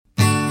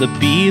The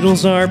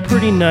Beatles are a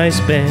pretty nice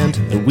band,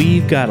 and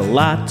we've got a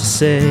lot to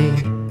say.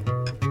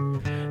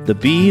 The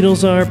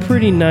Beatles are a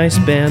pretty nice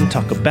band,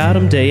 talk about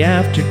them day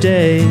after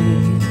day.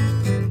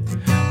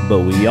 But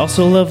we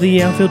also love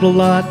the outfield a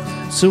lot,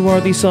 so are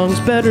these songs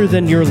better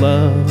than your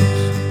love?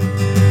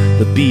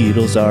 The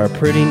Beatles are a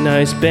pretty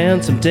nice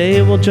band,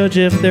 someday we'll judge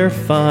if they're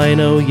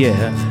fine, oh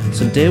yeah,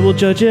 someday we'll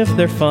judge if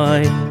they're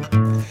fine.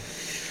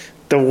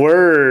 The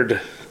Word.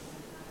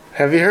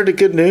 Have you heard the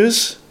good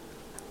news?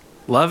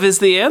 Love is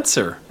the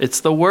answer.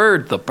 It's the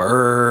word, the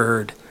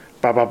bird.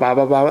 Ba ba ba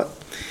ba ba.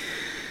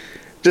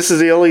 This is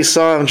the only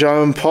song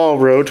John and Paul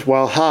wrote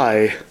while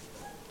high.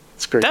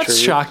 It's great. That's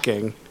trivia.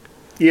 shocking.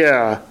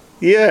 Yeah.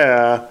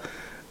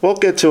 We'll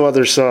get to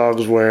other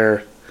songs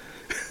where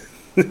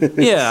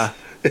Yeah.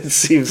 it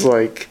seems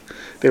like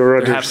they were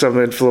under some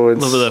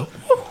influence.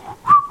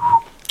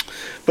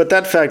 But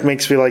that fact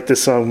makes me like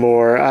this song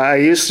more. I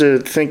used to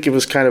think it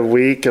was kind of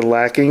weak and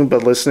lacking,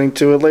 but listening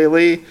to it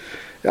lately,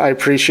 I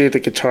appreciate the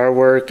guitar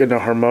work and the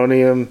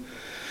harmonium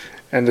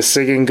and the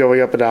singing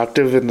going up an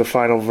octave in the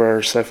final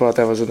verse. I thought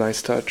that was a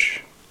nice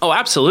touch. Oh,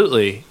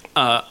 absolutely.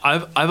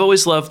 I've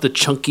always loved the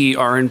chunky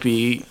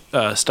R&B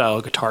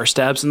style guitar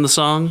stabs in the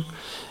song.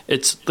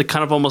 It's the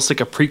kind of almost like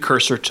a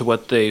precursor to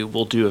what they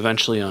will do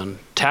eventually on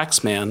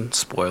Taxman.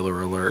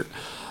 Spoiler alert.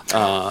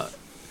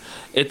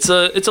 It's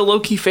a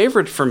low key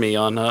favorite for me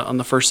on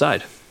the first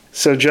side.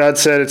 So John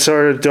said, it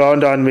sort of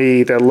dawned on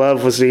me that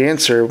love was the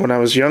answer when I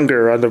was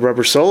younger on the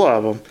Rubber Soul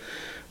album.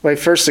 My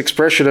first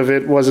expression of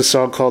it was a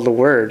song called The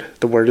Word.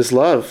 The word is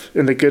love.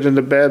 In the good and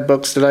the bad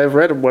books that I've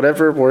read,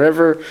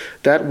 wherever,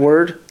 that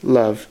word,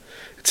 love.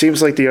 It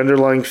seems like the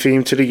underlying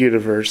theme to the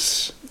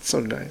universe. It's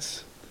so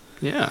nice.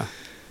 Yeah.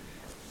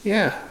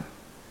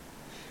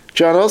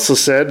 John also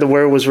said the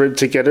word was written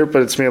together,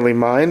 but it's mainly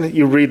mine.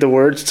 You read the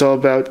words, it's all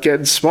about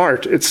getting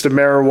smart. It's the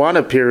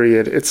marijuana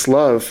period. It's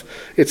love.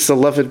 It's the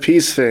love and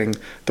peace thing.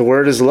 The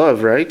word is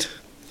love, right?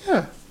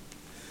 Yeah.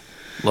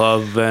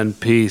 Love and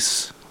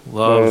peace.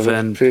 Love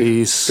and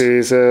peace.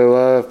 Peace and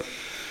love.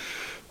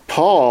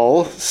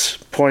 Paul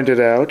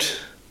pointed out,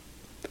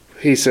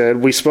 he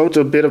said, we smoked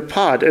a bit of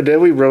pot, and then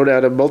we wrote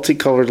out a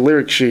multicolored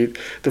lyric sheet,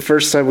 the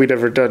first time we'd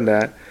ever done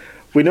that.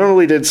 We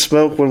normally did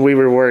smoke when we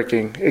were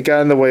working. It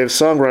got in the way of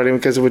songwriting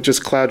because it would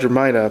just cloud your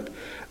mind up.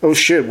 Oh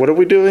shit, what are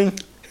we doing?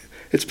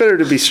 It's better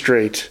to be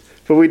straight.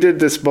 But we did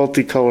this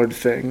multicolored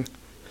thing.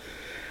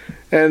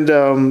 And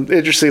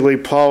interestingly,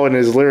 Paul in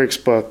his lyrics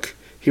book,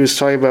 he was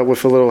talking about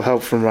with a little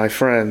help from my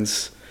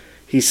friends.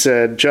 He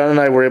said, John and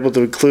I were able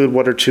to include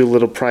one or two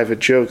little private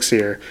jokes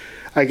here.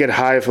 I get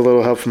high with a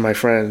little help from my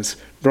friends.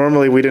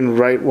 Normally we didn't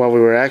write while we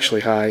were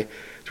actually high.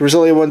 There was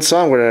only one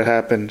song where that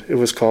happened. It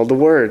was called The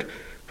Word.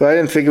 But I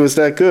didn't think it was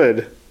that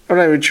good. I'm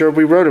not even sure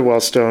we wrote it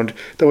while stoned,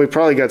 though we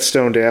probably got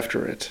stoned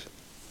after it.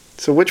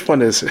 So which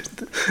one is it?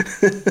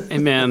 Hey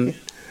man,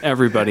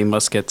 everybody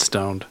must get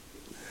stoned.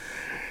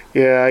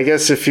 Yeah, I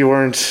guess if you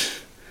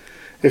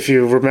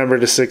remember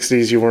the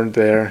 60s, you weren't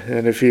there.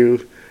 And if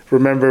you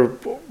remember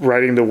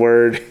writing the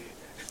word,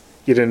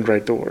 you didn't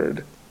write the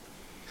word.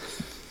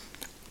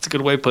 It's a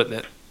good way of putting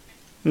it.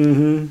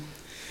 Mm-hmm.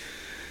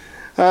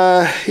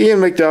 Ian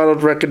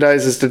MacDonald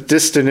recognizes the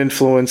distant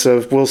influence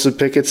of Wilson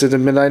Pickett's In the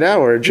Midnight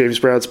Hour, James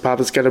Brown's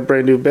Papa's Got a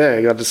Brand New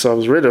Bag on the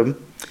song's rhythm.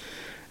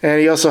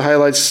 And he also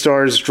highlights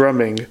Starr's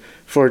drumming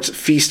for its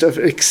feast of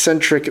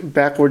eccentric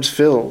backwards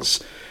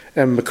fills,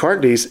 and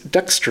McCartney's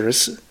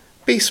dexterous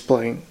bass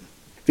playing.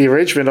 The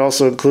arrangement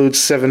also includes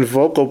 7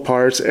 vocal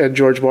parts and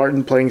George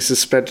Martin playing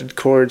suspended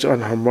chords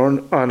on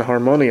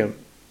harmonium.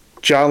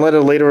 John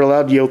Lennon later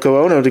allowed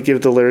Yoko Ono to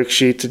give the lyric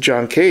sheet to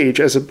John Cage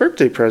as a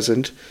birthday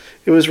present.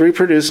 It was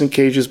reproduced in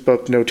Cage's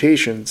book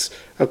Notations,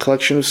 a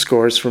collection of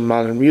scores from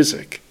modern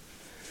music.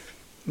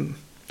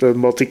 The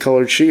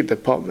multicolored sheet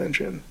that Paul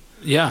mentioned.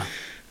 Yeah.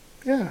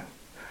 Yeah.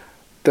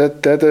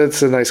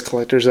 That's a nice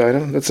collector's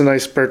item. That's a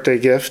nice birthday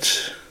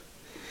gift.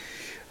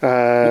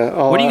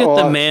 What do you get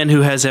the man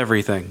who has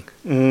everything?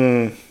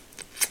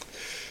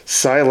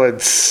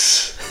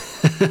 Silence.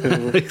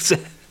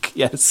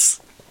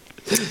 Yes.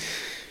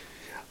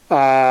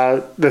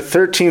 The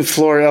 13th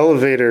Floor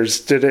Elevators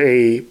did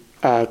a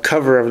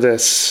cover of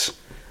this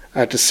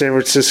at the San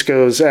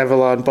Francisco's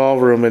Avalon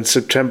Ballroom in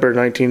September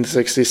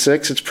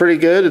 1966. It's pretty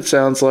good. It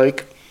sounds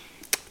like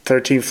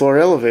 13th Floor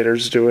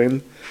Elevators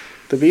doing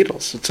the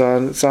Beatles. It's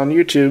on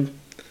YouTube.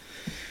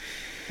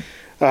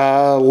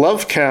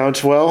 Love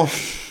count, well,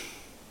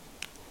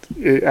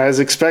 as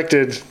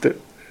expected,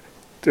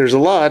 there's a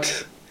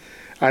lot.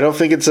 I don't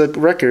think it's a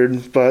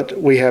record, but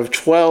we have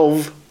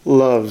 12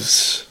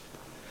 loves.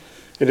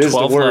 It is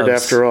the word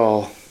loves. after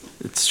all.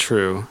 It's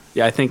true.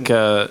 Yeah, I think,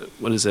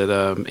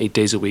 8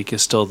 days a week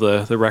is still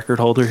the record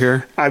holder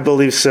here? I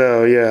believe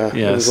so, yeah. Yes.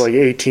 It was like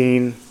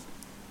 18.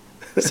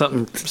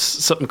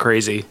 Something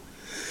crazy.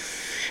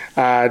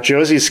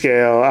 Josie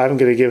scale, I'm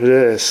going to give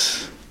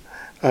this.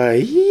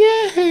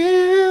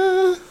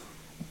 Yeah.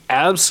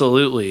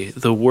 Absolutely.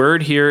 The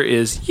word here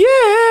is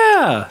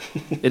yeah.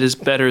 It is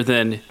better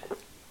than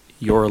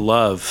your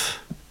love.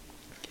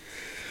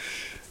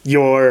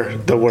 You're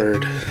the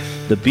word.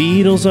 The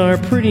Beatles are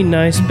a pretty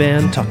nice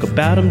band, talk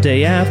about them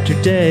day after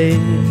day.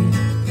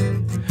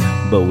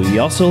 But we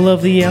also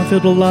love the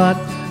outfield a lot,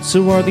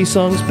 so are these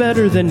songs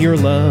better than your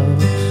love?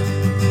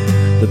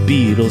 The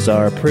Beatles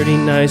are a pretty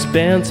nice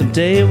band,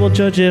 someday we'll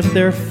judge if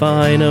they're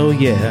fine, oh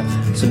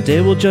yeah,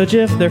 someday we'll judge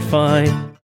if they're fine.